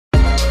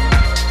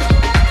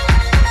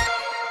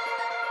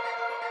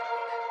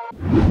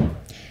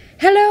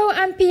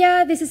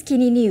Rupiah, this is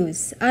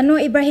KiniNews.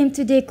 Anwar Ibrahim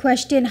today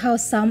questioned how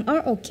some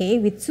are okay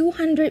with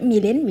 200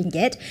 million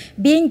ringgit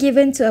being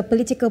given to a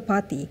political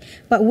party,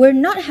 but were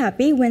not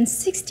happy when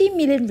 60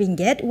 million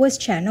ringgit was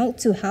channeled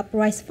to help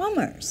rice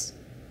farmers.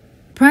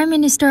 Prime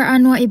Minister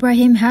Anwar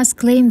Ibrahim has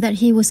claimed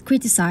that he was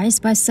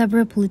criticised by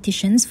several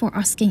politicians for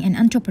asking an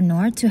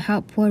entrepreneur to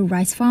help poor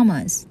rice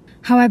farmers.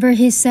 However,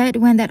 he said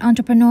when that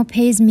entrepreneur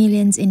pays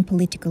millions in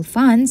political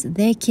funds,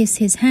 they kiss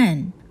his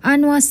hand.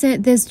 Anwar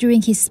said this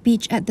during his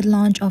speech at the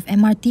launch of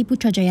MRT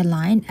Putrajaya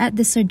Line at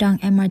the Serdang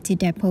MRT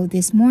depot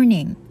this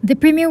morning. The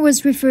Premier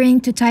was referring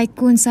to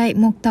tycoon Syed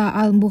Mokhtar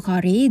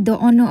Al-Bukhary, the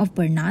owner of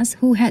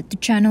Bernas, who had to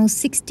channel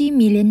 60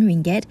 million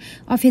ringgit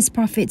of his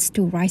profits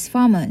to rice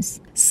farmers.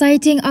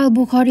 Citing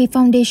Al-Bukhary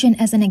Foundation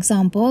as an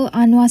example,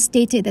 Anwar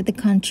stated that the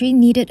country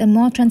needed a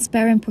more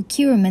transparent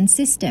procurement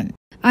system.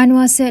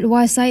 Anwar said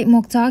while Syed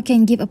Mokhtar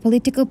can give a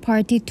political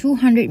party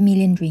 200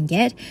 million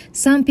ringgit,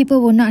 some people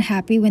were not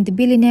happy when the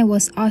billionaire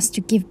was asked to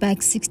give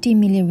back 60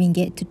 million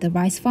ringgit to the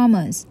rice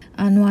farmers.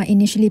 Anwar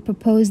initially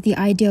proposed the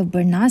idea of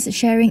Bernas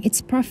sharing its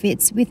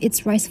profits with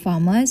its rice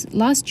farmers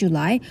last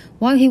July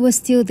while he was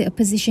still the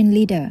opposition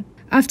leader.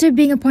 After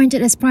being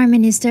appointed as Prime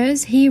Minister,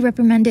 he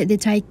reprimanded the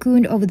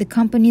tycoon over the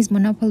company's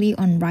monopoly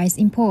on rice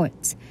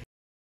imports.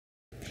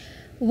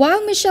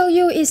 While Michelle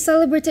Yeoh is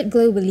celebrated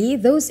globally,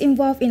 those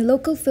involved in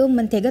local film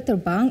Mentega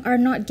Terbang are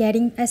not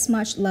getting as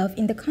much love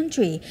in the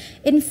country.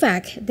 In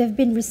fact, they've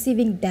been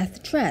receiving death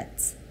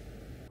threats.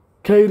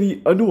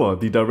 Khairi Anwar,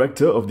 the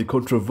director of the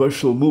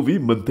controversial movie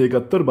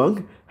Mentega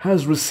Terbang,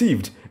 has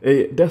received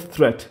a death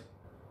threat.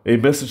 A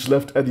message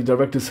left at the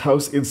director's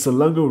house in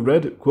Selangor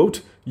read,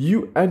 quote,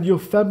 "You and your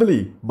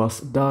family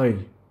must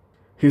die."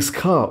 His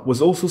car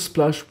was also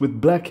splashed with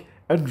black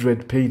and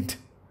red paint.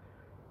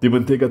 The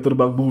Mentega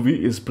Terbang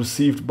movie is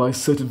perceived by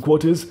certain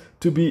quarters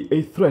to be a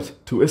threat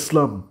to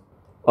Islam.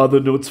 Other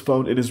notes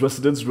found in his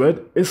residence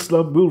read,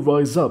 "Islam will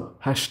rise up,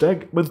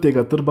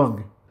 #Mentega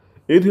Terbang."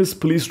 In his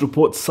police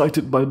report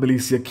cited by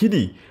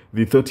Malaysiakini,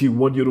 the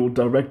 31-year-old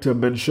director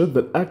mentioned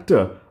that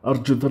actor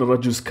Arjun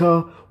Thanaraju's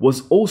car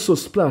was also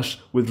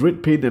splashed with red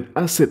paint and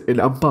acid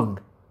in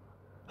Ampang.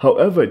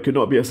 However, it could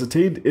not be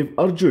ascertained if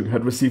Arjun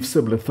had received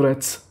similar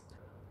threats.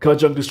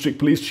 Kajang District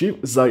Police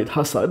Chief Zaid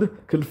Hassan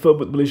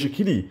confirmed with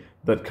Malaysiakini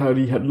that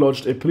Khairi had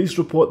lodged a police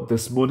report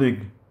this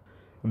morning.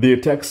 The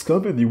attacks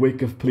come in the wake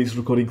of police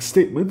recording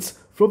statements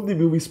from the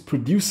movie's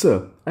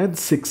producer and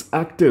 6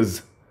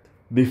 actors.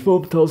 The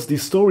film tells the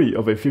story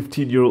of a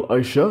 15-year-old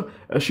Aisha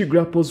as she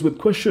grapples with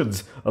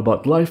questions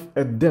about life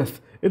and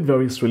death in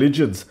various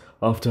religions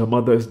after her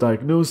mother is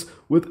diagnosed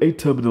with a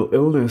terminal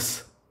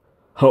illness.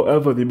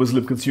 However, the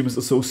Muslim Consumers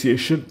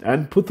Association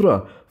and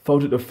Putra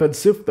found it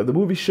offensive that the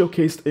movie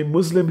showcased a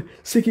Muslim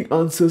seeking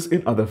answers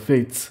in other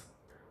faiths.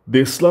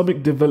 The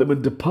Islamic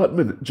Development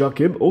Department,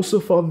 JAKIM,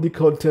 also found the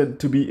content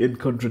to be in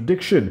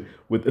contradiction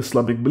with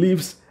Islamic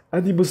beliefs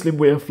and the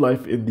Muslim way of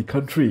life in the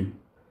country.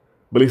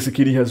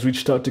 Malaysiakini has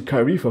reached out to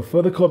Khairi for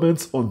further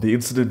comments on the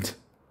incident.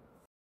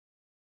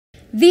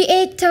 The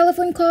 8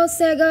 telephone call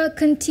saga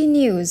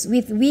continues,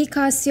 with Wee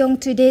Ka Seong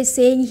today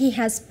saying he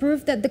has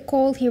proof that the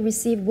call he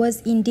received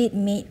was indeed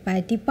made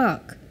by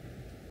Deepak.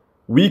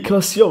 Wee Ka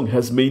Seong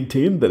has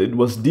maintained that it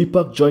was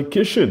Deepak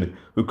Jaikishan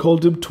who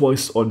called him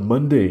twice on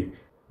Monday.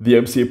 The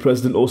MCA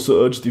president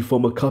also urged the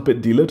former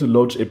carpet dealer to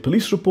lodge a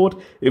police report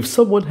if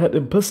someone had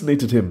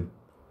impersonated him.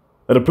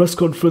 At a press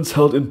conference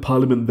held in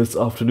Parliament this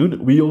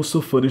afternoon, we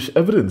also furnished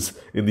evidence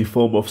in the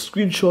form of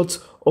screenshots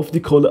of the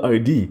caller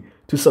ID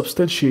to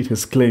substantiate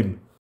his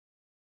claim.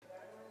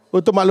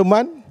 Untuk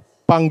makluman,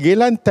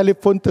 panggilan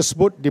telefon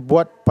tersebut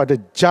dibuat pada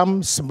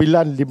jam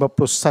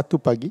 9.51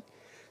 pagi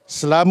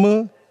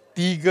selama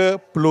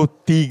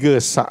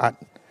 33 saat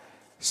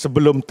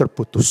sebelum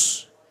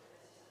terputus.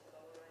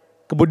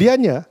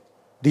 Kemudiannya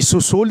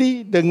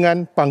disusuli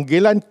dengan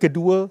panggilan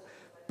kedua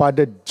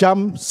pada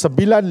jam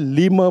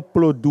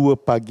 9.52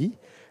 pagi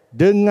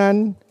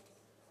dengan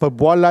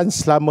perbualan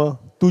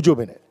selama 7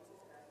 minit.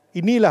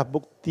 Inilah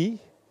bukti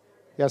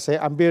yang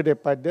saya ambil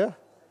daripada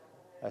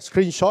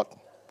screenshot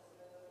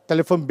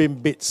telefon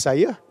bimbit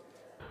saya.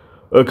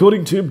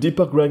 According to him,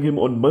 Deepak rang him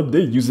on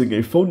Monday using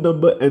a phone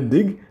number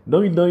ending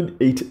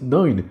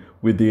 9989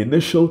 with the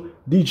initial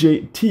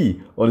DJT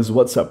on his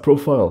WhatsApp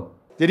profile.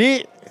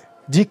 Jadi,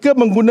 jika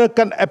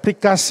menggunakan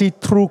aplikasi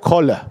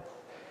Truecaller,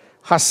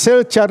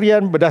 hasil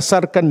carian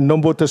berdasarkan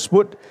nombor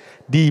tersebut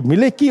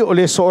dimiliki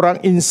oleh seorang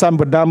insan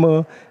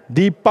bernama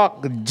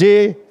Deepak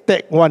J.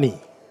 Tekwani.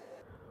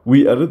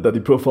 We added that the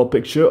profile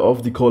picture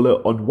of the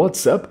caller on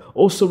WhatsApp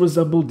also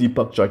resembled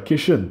Deepak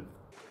Jaikishan.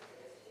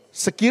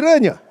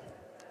 Sekiranya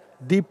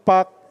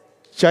Deepak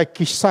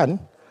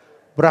Jaikishan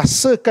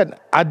berasakan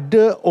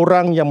ada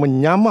orang yang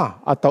menyamar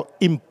atau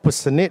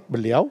impersonate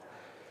beliau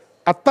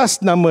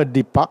atas nama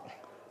Deepak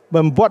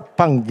membuat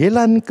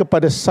panggilan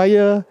kepada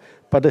saya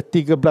pada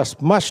 13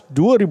 Mac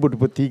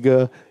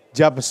 2023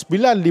 jam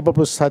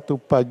 9.51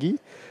 pagi,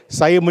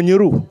 saya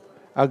menyeru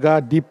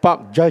agar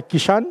Deepak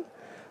Jaikishan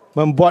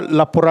membuat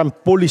laporan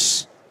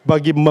polis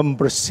bagi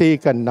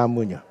membersihkan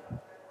namanya.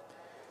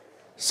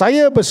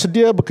 Saya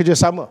bersedia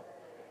bekerjasama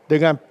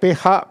dengan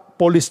pihak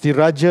Polis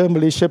Diraja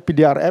Malaysia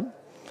PDRM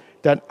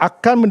dan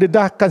akan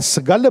mendedahkan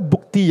segala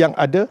bukti yang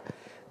ada.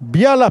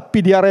 Biarlah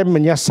PDRM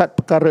menyiasat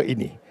perkara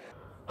ini.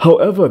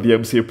 However, the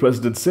MCA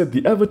president said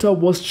the avatar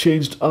was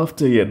changed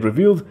after he had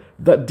revealed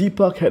that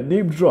Deepak had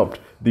name-dropped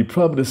the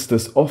Prime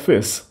Minister's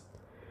office.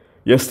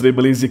 Yesterday,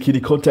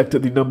 Malaysiakini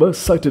contacted the number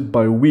cited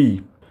by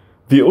We.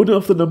 The owner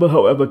of the number,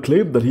 however,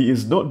 claimed that he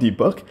is not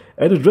Deepak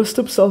and addressed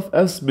himself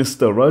as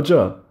Mr.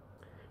 Raja.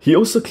 He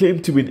also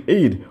claimed to be in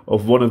aid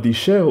of one of the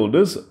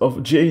shareholders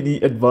of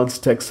JNE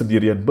Advanced Tech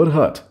Sendirian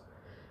Berhad.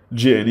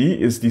 JNE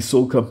is the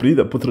sole company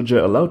that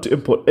Putrajaya allowed to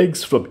import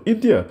eggs from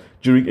India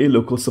during a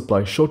local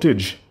supply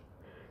shortage.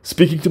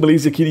 Speaking to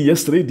Malaysiakini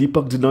yesterday,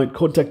 Deepak denied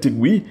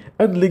contacting We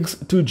and links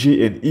to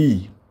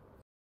JNE.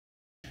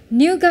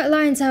 New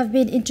guidelines have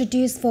been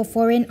introduced for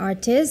foreign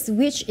artists,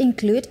 which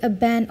include a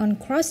ban on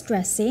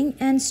cross-dressing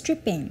and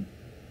stripping.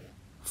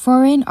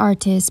 Foreign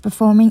artists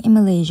performing in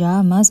Malaysia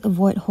must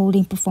avoid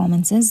holding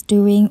performances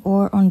during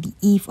or on the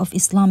eve of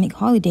Islamic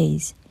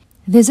holidays.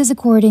 This is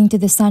according to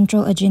the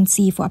Central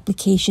Agency for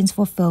Applications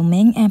for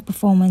Filming and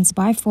Performance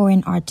by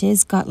Foreign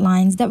Artists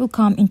guidelines that will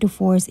come into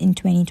force in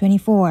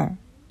 2024.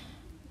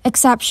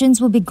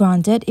 Exceptions will be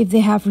granted if they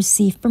have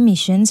received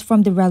permissions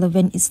from the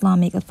relevant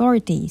Islamic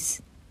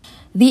authorities.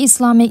 The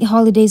Islamic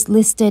holidays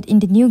listed in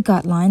the new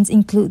guidelines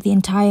include the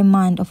entire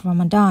month of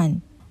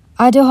Ramadan.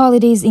 Other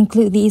holidays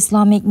include the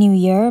Islamic New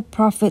Year,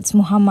 Prophet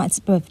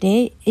Muhammad's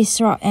birthday,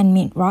 Isra and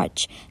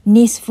Mi'raj,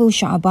 Nisfu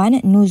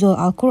Sha'ban, Nuzul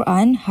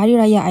Al-Quran, Hari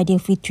Raya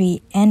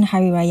Aidilfitri, and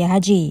Hari Raya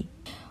Haji.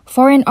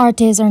 Foreign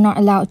artists are not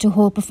allowed to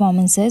hold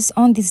performances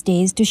on these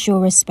days to show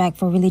respect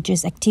for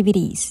religious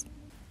activities.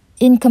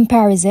 In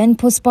comparison,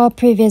 Puspal's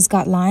previous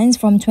guidelines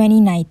from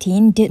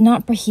 2019 did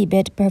not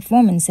prohibit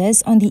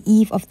performances on the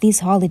eve of these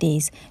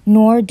holidays,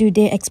 nor do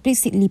they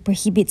explicitly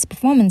prohibit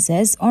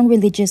performances on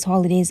religious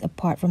holidays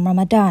apart from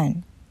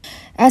Ramadan.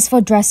 As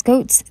for dress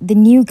codes, the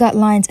new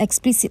guidelines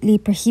explicitly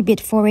prohibit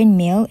foreign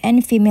male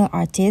and female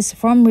artists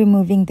from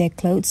removing their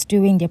clothes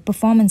during their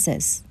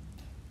performances.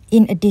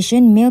 In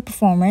addition, male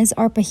performers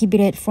are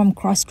prohibited from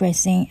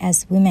cross-dressing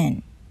as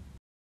women.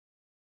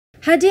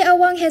 Hadi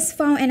Awang has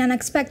found an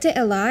unexpected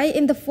ally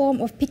in the form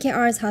of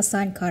PKR's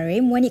Hassan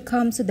Karim when it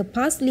comes to the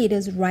past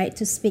leader's right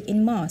to speak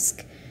in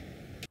mosque.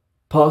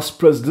 Past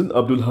President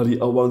Abdul Hari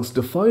Awang's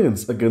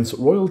defiance against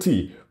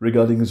royalty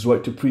regarding his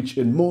right to preach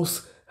in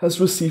mosque has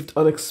received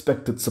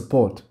unexpected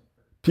support.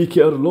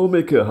 PKR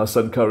lawmaker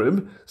Hassan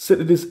Karim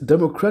said it is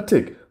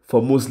democratic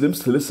for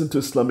Muslims to listen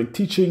to Islamic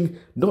teaching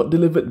not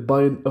delivered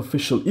by an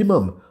official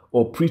imam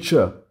or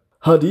preacher.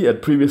 Hadi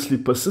had previously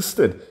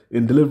persisted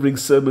in delivering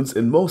sermons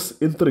in mosques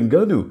in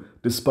Terengganu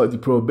despite the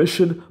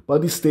prohibition by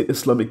the State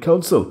Islamic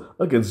Council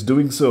against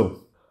doing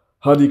so.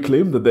 Hadi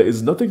claimed that there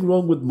is nothing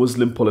wrong with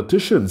Muslim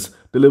politicians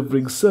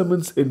delivering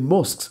sermons in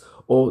mosques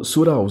or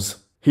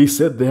suraus. He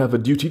said they have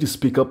a duty to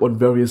speak up on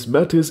various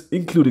matters,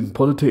 including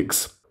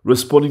politics.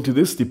 Responding to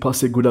this, the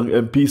Pasir Gudang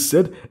MP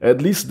said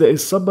at least there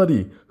is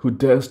somebody who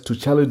dares to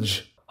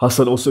challenge.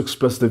 Hassan also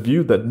expressed the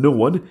view that no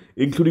one,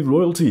 including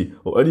royalty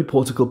or any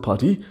political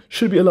party,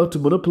 should be allowed to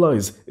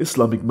monopolize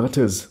Islamic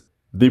matters.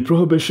 The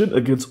prohibition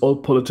against all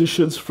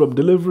politicians from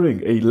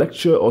delivering a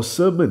lecture or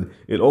sermon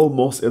in all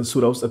mosques and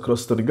suraus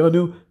across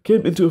Terengganu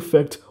came into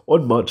effect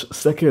on March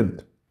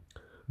 2nd.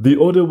 The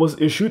order was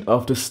issued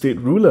after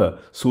state ruler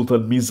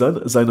Sultan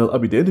Mizan Zainal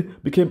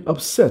Abidin became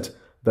upset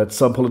that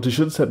some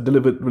politicians had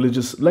delivered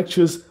religious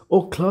lectures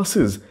or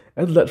classes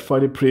and led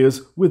Friday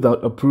prayers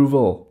without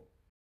approval.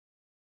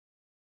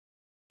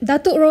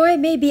 Datuk Roy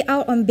may be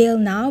out on bail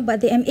now,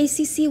 but the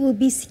MACC will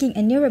be seeking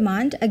a new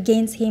remand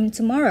against him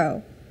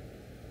tomorrow.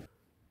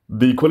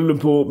 The Kuala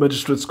Lumpur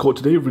Magistrates Court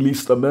today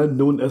released a man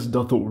known as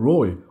Datuk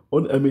Roy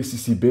on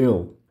MACC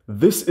bail.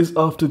 This is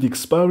after the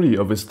expiry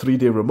of his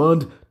 3-day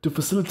remand to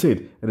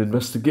facilitate an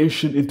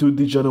investigation into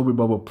the Jana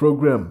Wibawa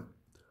program.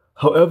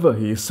 However,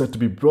 he is set to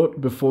be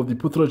brought before the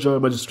Putrajaya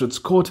Magistrates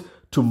Court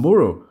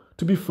tomorrow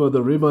to be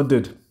further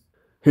remanded.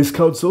 His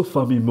counsel,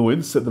 Fahmi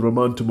Moin, said the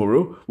remand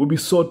tomorrow will be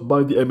sought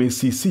by the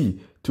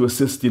MACC to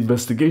assist the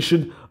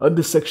investigation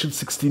under Section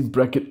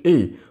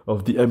 16(a)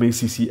 of the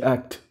MACC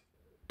Act.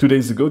 2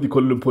 days ago, the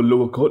Kuala Lumpur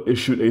Lower Court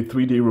issued a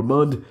 3-day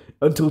remand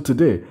until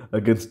today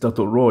against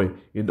Datuk Roy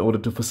in order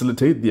to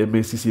facilitate the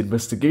MACC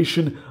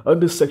investigation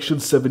under Section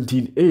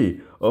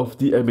 17(a) of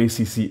the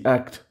MACC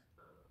Act.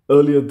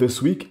 Earlier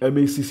this week,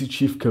 MACC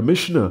Chief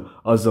Commissioner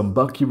Azam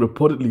Baki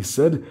reportedly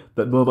said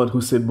that Muhammad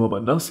Hussein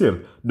Muhammad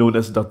Nasir, known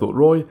as Datuk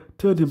Roy,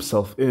 turned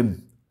himself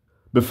in.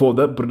 Before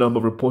that,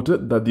 Bernama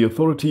reported that the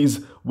authorities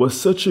were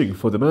searching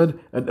for the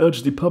man and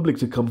urged the public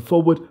to come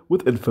forward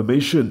with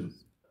information.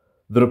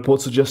 The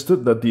report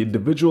suggested that the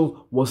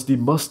individual was the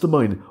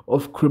mastermind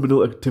of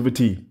criminal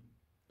activity.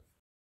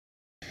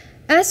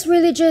 As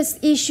religious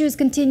issues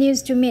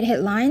continues to make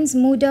headlines,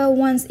 Muda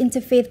wants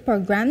interfaith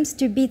programs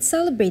to be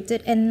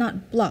celebrated and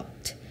not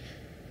blocked.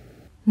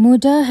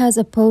 Muda has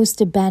opposed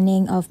the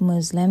banning of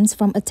Muslims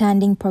from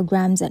attending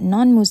programs at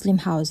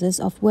non-Muslim houses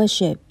of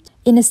worship.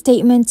 In a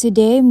statement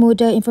today,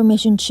 Muda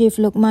Information Chief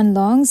Luqman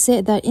Long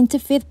said that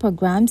interfaith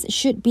programs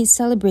should be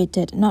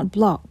celebrated, not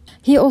blocked.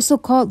 He also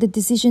called the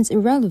decisions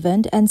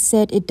irrelevant and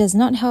said it does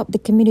not help the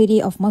community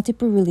of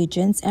multiple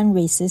religions and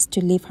races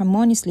to live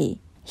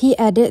harmoniously. He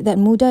added that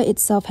Muda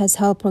itself has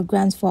held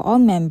programs for all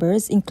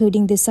members,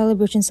 including the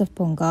celebrations of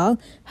Pongal,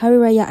 Hari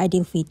Raya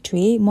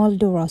Aidilfitri,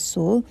 Maulid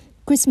Rasul,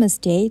 Christmas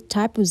Day,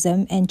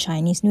 Thaipusam and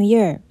Chinese New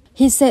Year.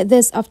 He said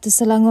this after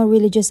Selangor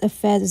Religious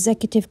Affairs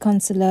Executive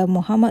Councillor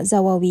Muhammad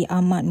Zawawi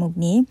Ahmad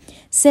Mughni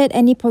said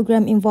any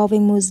program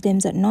involving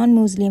Muslims at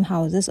non-Muslim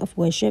houses of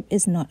worship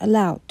is not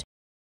allowed.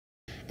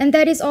 And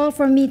that is all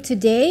from me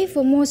today.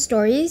 For more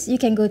stories, you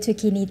can go to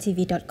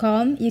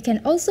KiniTV.com. You can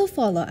also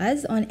follow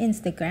us on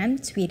Instagram,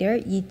 Twitter,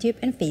 YouTube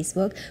and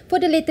Facebook for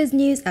the latest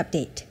news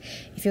update.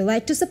 If you'd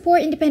like to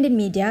support independent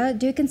media,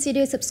 do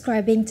consider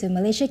subscribing to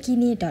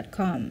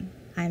Malaysiakini.com.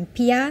 I'm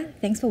Pia.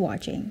 Thanks for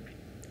watching.